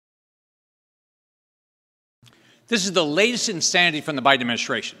This is the latest insanity from the Biden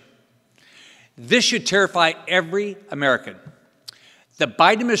administration. This should terrify every American. The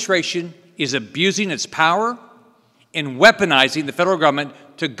Biden administration is abusing its power and weaponizing the federal government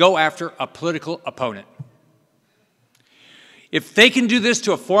to go after a political opponent. If they can do this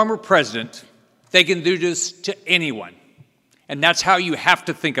to a former president, they can do this to anyone. And that's how you have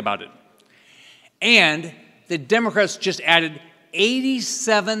to think about it. And the Democrats just added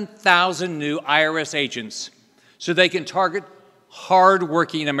 87,000 new IRS agents so they can target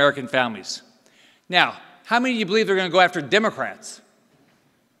hard-working American families. Now, how many of you believe they're going to go after Democrats?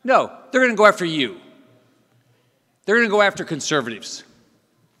 No, they're going to go after you. They're going to go after conservatives.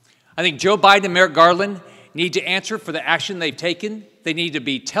 I think Joe Biden and Merrick Garland need to answer for the action they've taken. They need to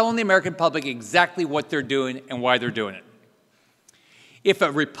be telling the American public exactly what they're doing and why they're doing it. If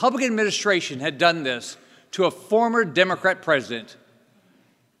a Republican administration had done this to a former Democrat president,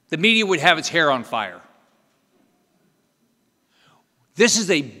 the media would have its hair on fire. This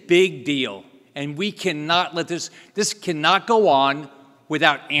is a big deal, and we cannot let this cannot go on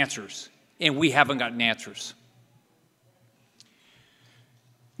without answers, and we haven't gotten answers.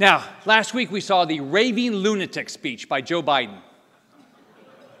 Now, last week we saw the raving lunatic speech by Joe Biden.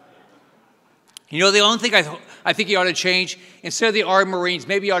 You know, the only thing I think he ought to change, instead of the armed Marines,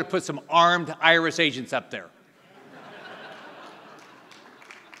 maybe he ought to put some armed IRS agents up there.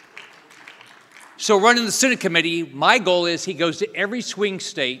 So running the Senate committee, my goal is he goes to every swing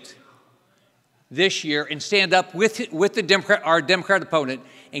state this year and stand up with the our Democrat opponent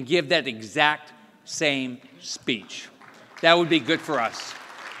and give that exact same speech. That would be good for us.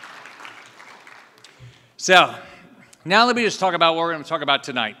 So now let me just talk about what we're going to talk about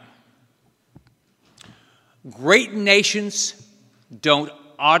tonight. Great nations don't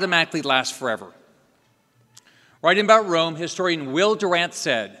automatically last forever. Writing about Rome, historian Will Durant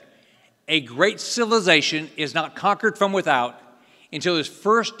said, "A great civilization is not conquered from without until it has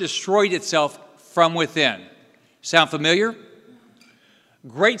first destroyed itself from within." Sound familiar?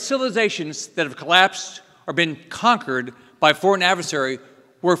 Great civilizations that have collapsed or been conquered by a foreign adversary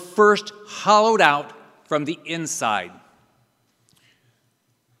were first hollowed out from the inside.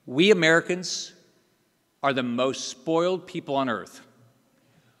 We Americans are the most spoiled people on earth.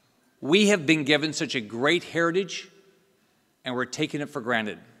 We have been given such a great heritage, and we're taking it for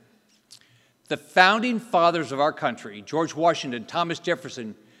granted. The founding fathers of our country, George Washington, Thomas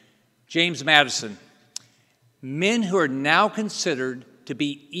Jefferson, James Madison, men who are now considered to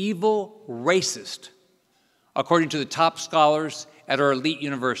be evil racist, according to the top scholars at our elite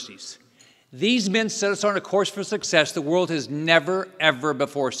universities. These men set us on a course for success the world has never, ever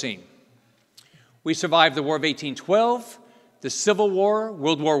before seen. We survived the War of 1812, the Civil War,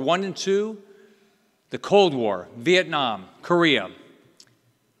 World War I and II, the Cold War, Vietnam, Korea.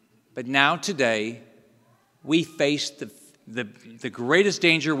 But now, today, we face the greatest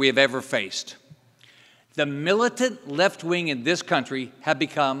danger we have ever faced. The militant left wing in this country have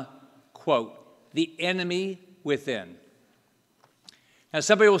become, quote, the enemy within. Now,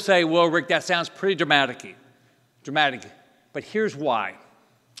 somebody will say, well, Rick, that sounds pretty dramatic, but here's why.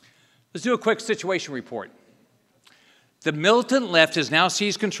 Let's do a quick situation report. The militant left has now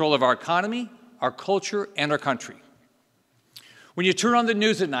seized control of our economy, our culture, and our country. When you turn on the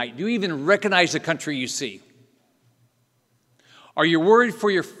news at night, do you even recognize the country you see? Are you worried for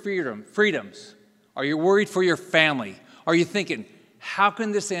your freedoms? Are you worried for your family? Are you thinking, how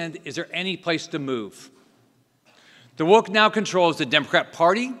can this end? Is there any place to move? The woke now controls the Democrat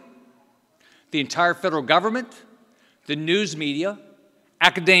Party, the entire federal government, the news media,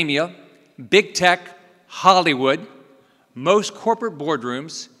 academia, big tech, Hollywood, most corporate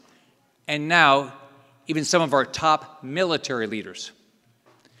boardrooms, and now even some of our top military leaders.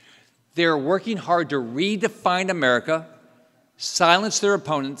 They're working hard to redefine America, silence their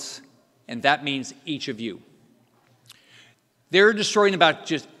opponents, and that means each of you. They're destroying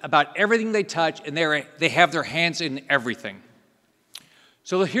about everything they touch, and they have their hands in everything.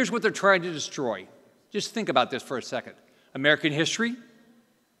 So here's what they're trying to destroy. Just think about this for a second. American history,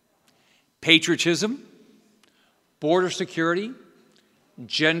 patriotism, border security,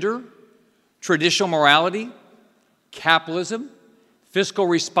 gender, traditional morality, capitalism, fiscal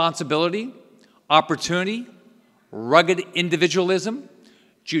responsibility, opportunity, rugged individualism,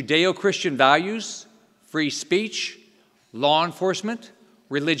 Judeo-Christian values, free speech, law enforcement,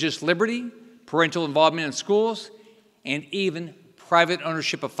 religious liberty, parental involvement in schools, and even private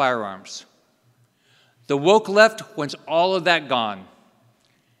ownership of firearms. The woke left wants all of that gone.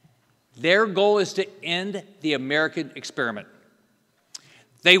 Their goal is to end the American experiment.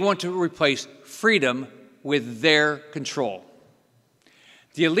 They want to replace freedom with their control.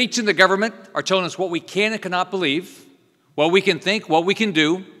 The elites in the government are telling us what we can and cannot believe, what we can think, what we can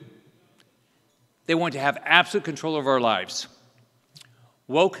do. They want to have absolute control over our lives.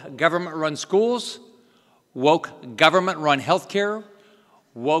 Woke government-run schools, woke government-run healthcare,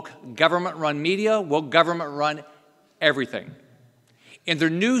 woke government-run media, woke government-run everything. In their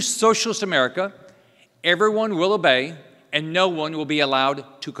new socialist America, everyone will obey and no one will be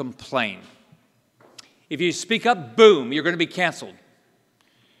allowed to complain. If you speak up, boom, you're going to be canceled.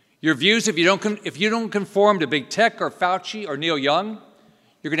 Your views, if you don't conform to big tech or Fauci or Neil Young,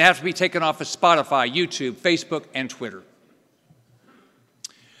 you're going to have to be taken off of Spotify, YouTube, Facebook, and Twitter.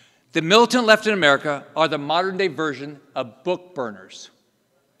 The militant left in America are the modern-day version of book burners.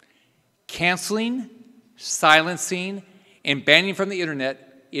 Canceling, silencing, and banning from the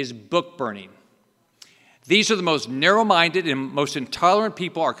internet is book burning. These are the most narrow-minded and most intolerant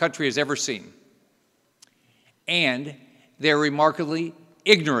people our country has ever seen. And they're remarkably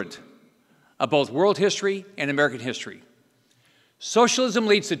ignorant of both world history and American history. Socialism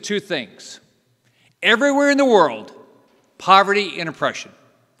leads to two things. Everywhere in the world, poverty and oppression.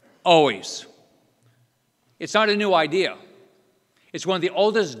 Always. It's not a new idea. It's one of the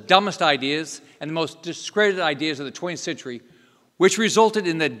oldest, dumbest ideas and the most discredited ideas of the 20th century, which resulted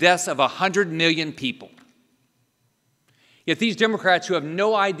in the deaths of 100 million people. Yet these Democrats who have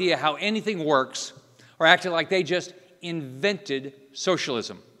no idea how anything works are acting like they just invented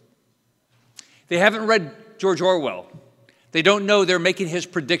socialism. They haven't read George Orwell. They don't know they're making his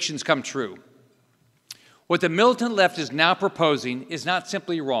predictions come true. What the militant left is now proposing is not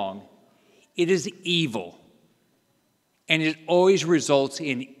simply wrong, it is evil. And it always results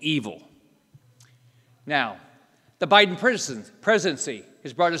in evil. Now, the Biden presidency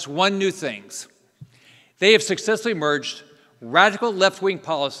has brought us one new thing. They have successfully merged radical left-wing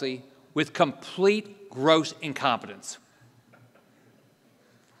policy with complete gross incompetence.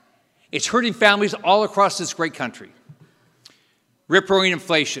 It's hurting families all across this great country. Rip-roaring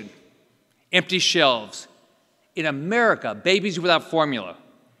inflation, empty shelves. In America, babies without formula,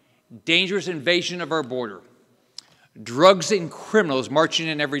 dangerous invasion of our border, drugs and criminals marching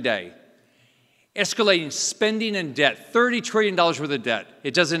in every day, escalating spending and debt, $30 trillion worth of debt.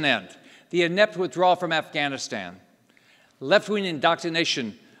 It doesn't end. The inept withdrawal from Afghanistan, left-wing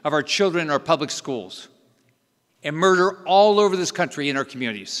indoctrination of our children in our public schools, and murder all over this country in our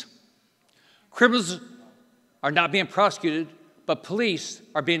communities. Criminals are not being prosecuted, but police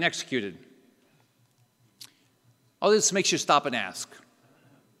are being executed. All this makes you stop and ask,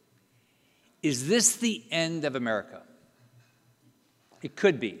 is this the end of America? It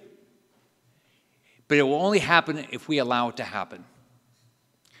could be. But it will only happen if we allow it to happen.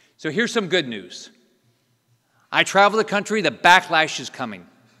 So here's some good news. I travel the country, the backlash is coming.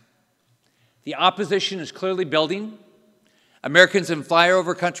 The opposition is clearly building. Americans in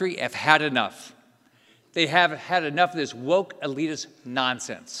flyover country have had enough. They have had enough of this woke elitist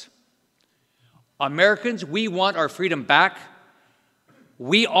nonsense. Americans, we want our freedom back.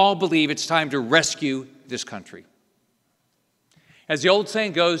 We all believe it's time to rescue this country. As the old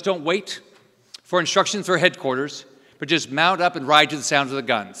saying goes, don't wait for instructions for headquarters, but just mount up and ride to the sound of the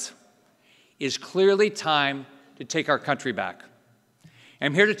guns. It is clearly time to take our country back.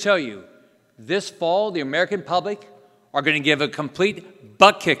 I'm here to tell you, this fall, the American public are going to give a complete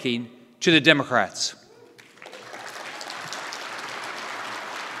butt-kicking to the Democrats.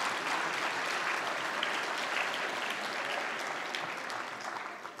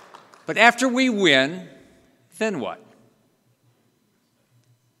 But after we win, then what?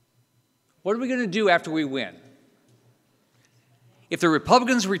 What are we going to do after we win? If the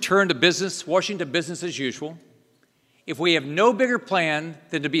Republicans return to business, Washington business as usual, if we have no bigger plan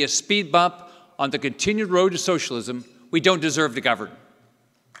than to be a speed bump on the continued road to socialism, we don't deserve to govern.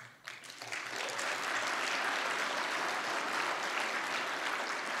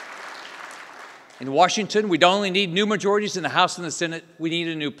 In Washington, we don't only need new majorities in the House and the Senate, we need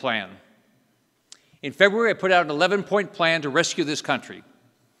a new plan. In February, I put out an 11-point plan to rescue this country.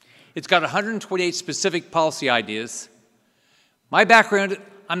 It's got 128 specific policy ideas. My background,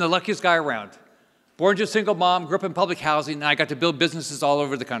 I'm the luckiest guy around. Born to a single mom, grew up in public housing, and I got to build businesses all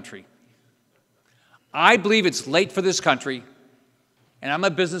over the country. I believe it's late for this country, and I'm a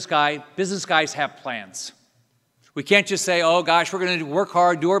business guy. Business guys have plans. We can't just say, oh gosh, we're going to work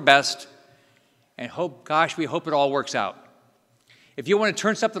hard, do our best, and hope, gosh, we hope it all works out. If you want to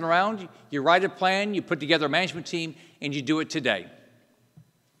turn something around, you write a plan, you put together a management team, and you do it today.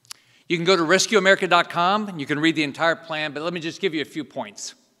 You can go to rescueamerica.com, and you can read the entire plan, but let me just give you a few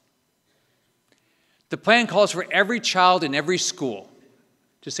points. The plan calls for every child in every school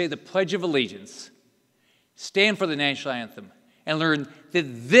to say the Pledge of Allegiance, stand for the national anthem, and learn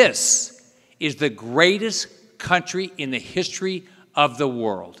that this is the greatest country in the history of the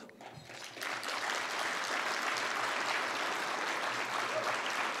world.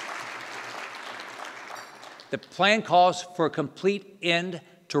 The plan calls for a complete end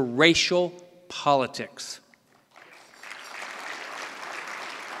to racial politics.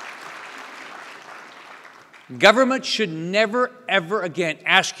 Government should never, ever again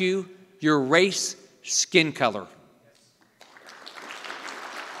ask you your race, skin color.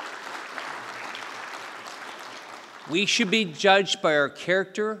 We should be judged by our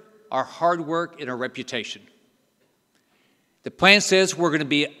character, our hard work, and our reputation. The plan says we're going to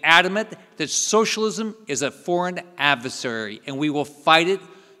be adamant that socialism is a foreign adversary, and we will fight it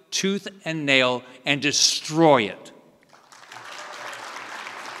tooth and nail and destroy it.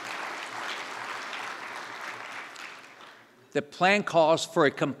 The plan calls for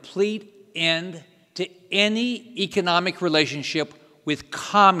a complete end to any economic relationship with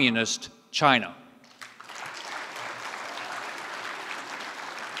communist China.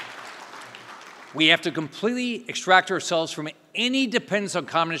 We have to completely extract ourselves from any dependence on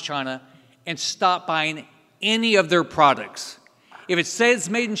communist China and stop buying any of their products. If it says it's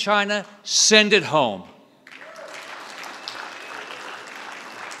made in China, send it home.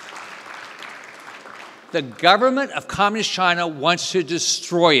 The government of communist China wants to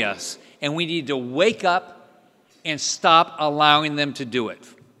destroy us, and we need to wake up and stop allowing them to do it.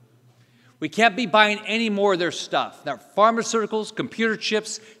 We can't be buying any more of their stuff. Their pharmaceuticals, computer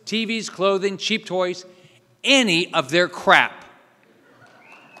chips, TVs, clothing, cheap toys, any of their crap.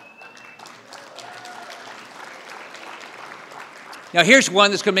 Now, here's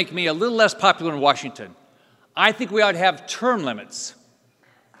one that's going to make me a little less popular in Washington. I think we ought to have term limits.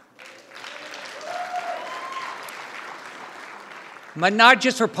 But not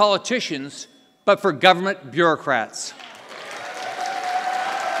just for politicians, but for government bureaucrats.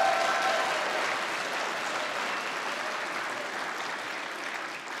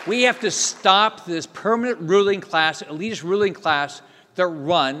 We have to stop this permanent ruling class, elitist ruling class that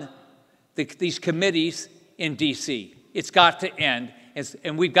run these committees in D.C. It's got to end,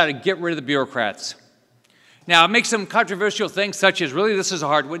 and we've got to get rid of the bureaucrats. Now, it makes some controversial things, such as, really, this is a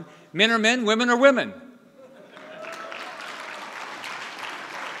hard one, men are men, women are women.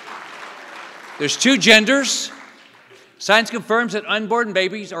 There's two genders. Science confirms that unborn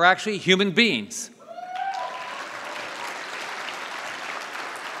babies are actually human beings.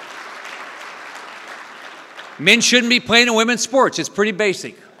 Men shouldn't be playing in women's sports. It's pretty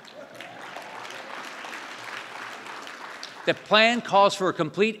basic. The plan calls for a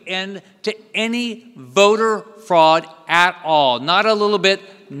complete end to any voter fraud at all. Not a little bit,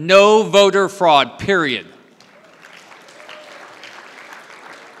 no voter fraud, period.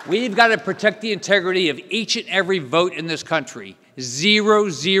 We've got to protect the integrity of each and every vote in this country. 0,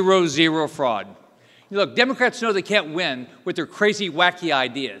 0, 0 fraud. Look, Democrats know they can't win with their crazy, wacky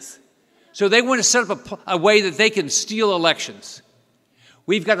ideas. So they want to set up a way that they can steal elections.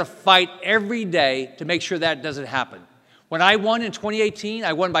 We've got to fight every day to make sure that doesn't happen. When I won in 2018,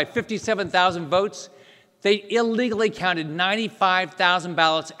 I won by 57,000 votes. They illegally counted 95,000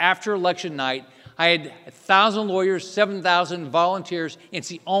 ballots after election night. I had 1,000 lawyers, 7,000 volunteers. It's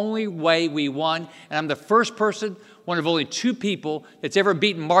the only way we won. And I'm the first person, one of only 2 people, that's ever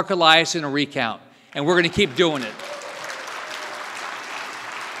beaten Mark Elias in a recount. And we're going to keep doing it.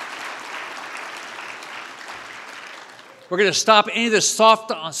 We're going to stop any of the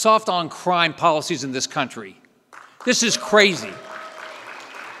soft on crime policies in this country. This is crazy.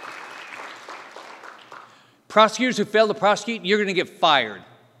 Prosecutors who fail to prosecute, you're going to get fired.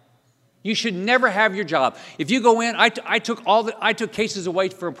 You should never have your job. If you go in, I took cases away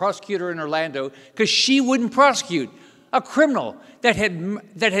from a prosecutor in Orlando because she wouldn't prosecute a criminal that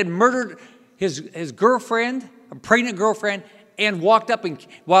had murdered his girlfriend, a pregnant girlfriend, and walked up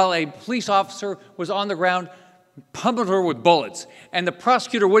while a police officer was on the ground, pummeled her with bullets, and the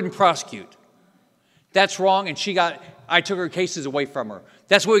prosecutor wouldn't prosecute. That's wrong, and I took her cases away from her.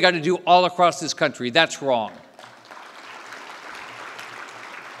 That's what we got to do all across this country. That's wrong.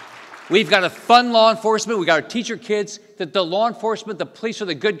 We've got to fund law enforcement. We've got to teach our kids that the law enforcement, the police are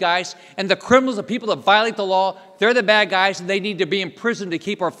the good guys, and the criminals, the people that violate the law, they're the bad guys, and they need to be in prison to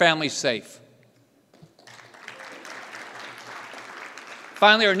keep our families safe.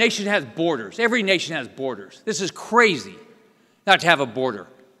 Finally, our nation has borders. Every nation has borders. This is crazy not to have a border.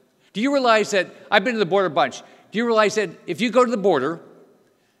 Do you realize that, I've been to the border a bunch, do you realize that if you go to the border,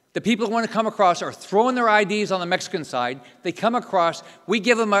 the people who want to come across are throwing their IDs on the Mexican side, they come across, we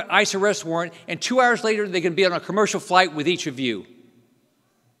give them an ICE arrest warrant, and 2 hours later they can be on a commercial flight with each of you.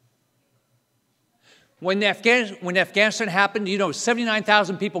 When Afghanistan happened, you know,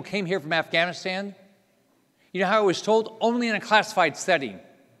 79,000 people came here from Afghanistan. You know how it was told? Only in a classified setting.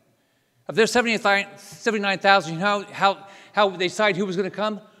 Of those 79,000, you know how they decided who was going to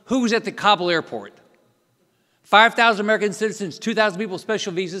come? Who was at the Kabul airport? 5,000 American citizens, 2,000 people with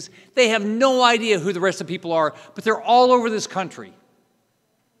special visas. They have no idea who the rest of the people are, but they're all over this country.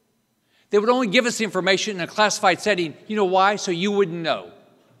 They would only give us the information in a classified setting. You know why? So you wouldn't know.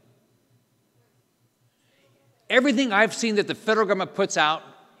 Everything I've seen that the federal government puts out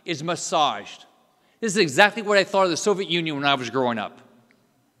is massaged. This is exactly what I thought of the Soviet Union when I was growing up.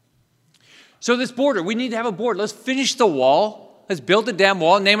 So this border, we need to have a border. Let's finish the wall. Let's build the damn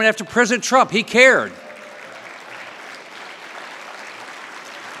wall and name it after President Trump. He cared.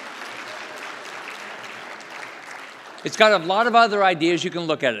 It's got a lot of other ideas. You can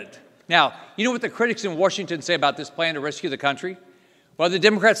look at it. Now, you know what the critics in Washington say about this plan to rescue the country? Well, the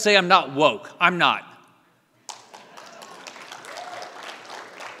Democrats say I'm not woke. I'm not.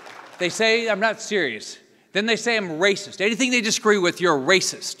 They say I'm not serious. Then they say I'm racist. Anything they disagree with, you're a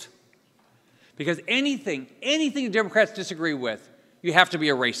racist. Because anything the Democrats disagree with, you have to be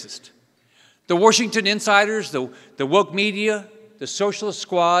a racist. The Washington insiders, the woke media, the socialist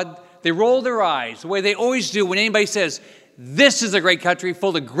squad, they roll their eyes the way they always do when anybody says, this is a great country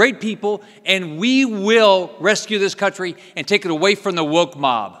full of great people, and we will rescue this country and take it away from the woke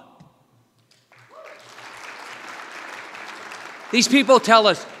mob. These people tell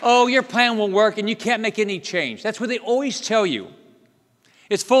us, oh, your plan won't work and you can't make any change. That's what they always tell you.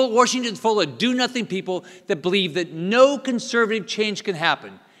 Washington's full of do-nothing people that believe that no conservative change can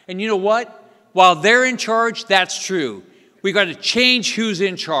happen. And you know what? While they're in charge, that's true. We've got to change who's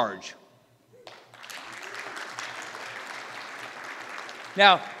in charge.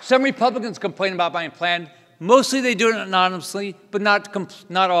 Now, some Republicans complain about my plan. Mostly they do it anonymously, but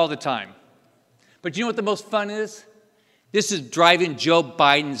not all the time. But you know what the most fun is? This is driving Joe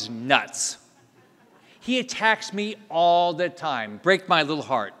Biden's nuts. He attacks me all the time. Break my little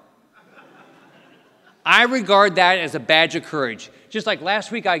heart. I regard that as a badge of courage. Just like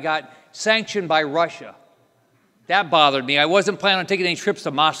last week I got sanctioned by Russia. That bothered me. I wasn't planning on taking any trips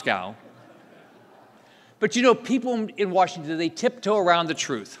to Moscow. But you know, people in Washington, they tiptoe around the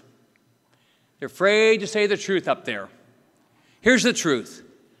truth. They're afraid to say the truth up there. Here's the truth.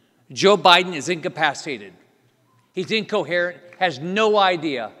 Joe Biden is incapacitated. He's incoherent, has no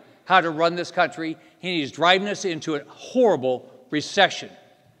idea how to run this country, and he's driving us into a horrible recession.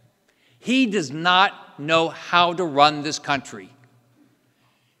 He does not know how to run this country.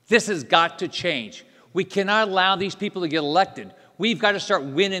 This has got to change. We cannot allow these people to get elected. We've got to start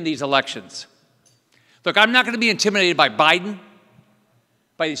winning these elections. Look, I'm not going to be intimidated by Biden,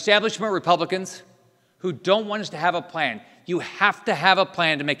 by the establishment Republicans who don't want us to have a plan. You have to have a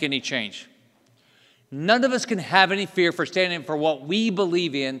plan to make any change. None of us can have any fear for standing for what we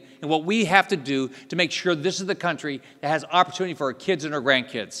believe in and what we have to do to make sure this is the country that has opportunity for our kids and our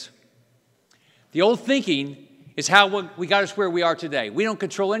grandkids. The old thinking is how we got us where we are today. We don't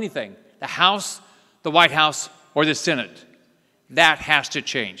control anything. The House, the White House, or the Senate. That has to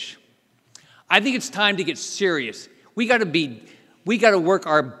change. I think it's time to get serious. We got to work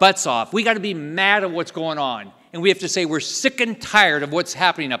our butts off. We got to be mad at what's going on. And we have to say we're sick and tired of what's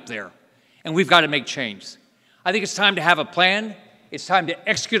happening up there. And we've got to make change. I think it's time to have a plan. It's time to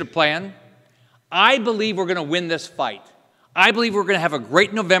execute a plan. I believe we're going to win this fight. I believe we're going to have a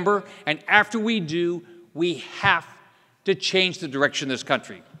great November. And after we do, we have to change the direction of this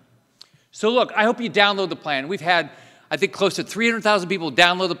country. So look, I hope you download the plan. We've had, I think, close to 300,000 people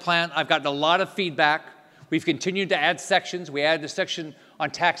download the plan. I've gotten a lot of feedback. We've continued to add sections. We added a section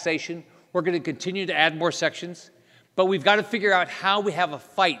on taxation. We're going to continue to add more sections. But we've got to figure out how we have a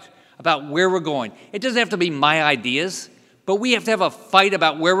fight about where we're going. It doesn't have to be my ideas, but we have to have a fight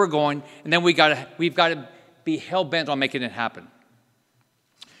about where we're going, and then we've got to be hell-bent on making it happen.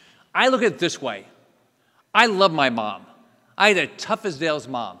 I look at it this way. I love my mom. I had a tough as nails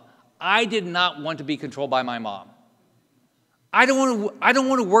mom. I did not want to be controlled by my mom. I don't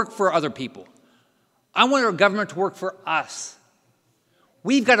want to work for other people. I want our government to work for us.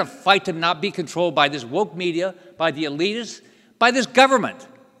 We've got to fight to not be controlled by this woke media, by the elitists, by this government.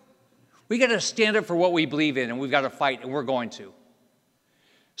 We've got to stand up for what we believe in, and we've got to fight, and we're going to.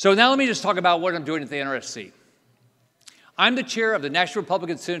 So now let me just talk about what I'm doing at the NRSC. I'm the chair of the National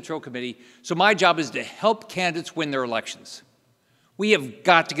Republican Senatorial Committee, so my job is to help candidates win their elections. We have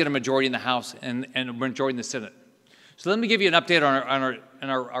got to get a majority in the House and a majority in the Senate. So let me give you an update on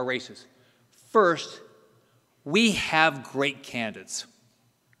our races. First, we have great candidates.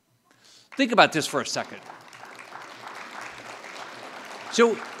 Think about this for a second.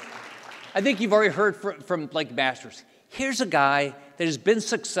 So I think you've already heard from Blake Masters. Here's a guy that has been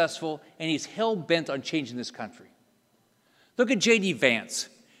successful, and he's hell-bent on changing this country. Look at J.D. Vance.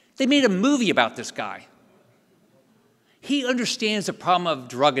 They made a movie about this guy. He understands the problem of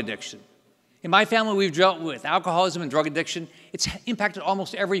drug addiction. In my family, we've dealt with alcoholism and drug addiction. It's impacted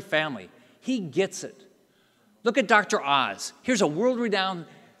almost every family. He gets it. Look at Dr. Oz. Here's a world-renowned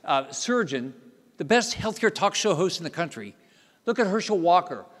surgeon, the best healthcare talk show host in the country. Look at Herschel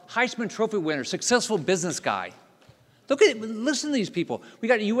Walker, Heisman Trophy winner, successful business guy. Listen to these people. We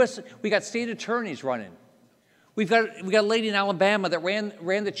got state attorneys running. We got a lady in Alabama that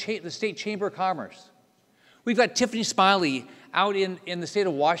ran the state chamber of commerce. We've got Tiffany Smiley out in the state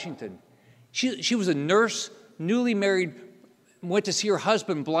of Washington. She was a nurse, newly married, went to see her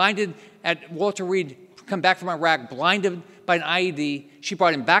husband blinded at Walter Reed, come back from Iraq, blinded by an IED. She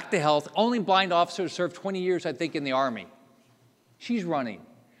brought him back to health. Only blind officer to serve 20 years, I think, in the Army. She's running.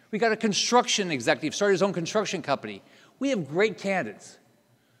 We got a construction executive, started his own construction company. We have great candidates.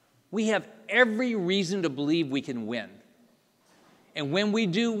 We have every reason to believe we can win. And when we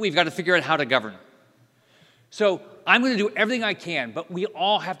do, we've got to figure out how to govern. So I'm going to do everything I can, but we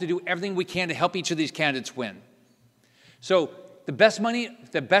all have to do everything we can to help each of these candidates win. So the best money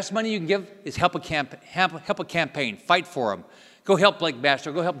you can give is help a campaign, fight for them. Go help Blake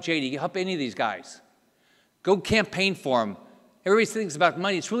Masters, go help JD, go help any of these guys. Go campaign for them. Everybody thinks about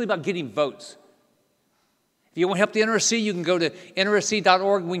money. It's really about getting votes. If you want to help the NRC, you can go to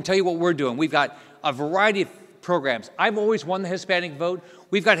nrsc.org and we can tell you what we're doing. We've got a variety of programs. I've always won the Hispanic vote.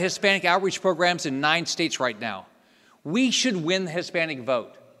 We've got Hispanic outreach programs in 9 states right now. We should win the Hispanic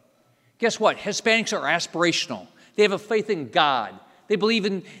vote. Guess what? Hispanics are aspirational. They have a faith in God. They believe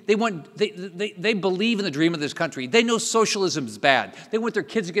in the dream of this country. They know socialism is bad. They want their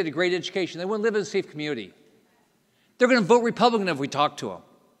kids to get a great education. They want to live in a safe community. They're going to vote Republican if we talk to them.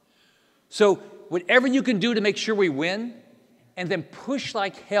 So whatever you can do to make sure we win, and then push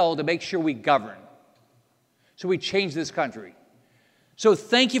like hell to make sure we govern, so we change this country. So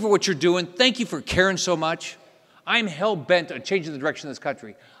thank you for what you're doing. Thank you for caring so much. I'm hell-bent on changing the direction of this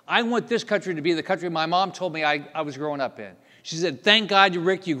country. I want this country to be the country my mom told me I was growing up in. She said, thank God,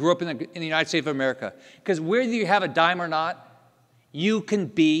 Rick, you grew up in the United States of America. Because whether you have a dime or not, you can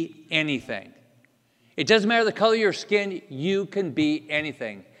be anything. It doesn't matter the color of your skin, you can be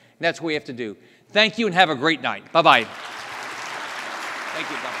anything. And that's what we have to do. Thank you and have a great night. Bye-bye. Thank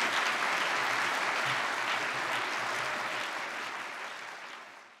you. Bye.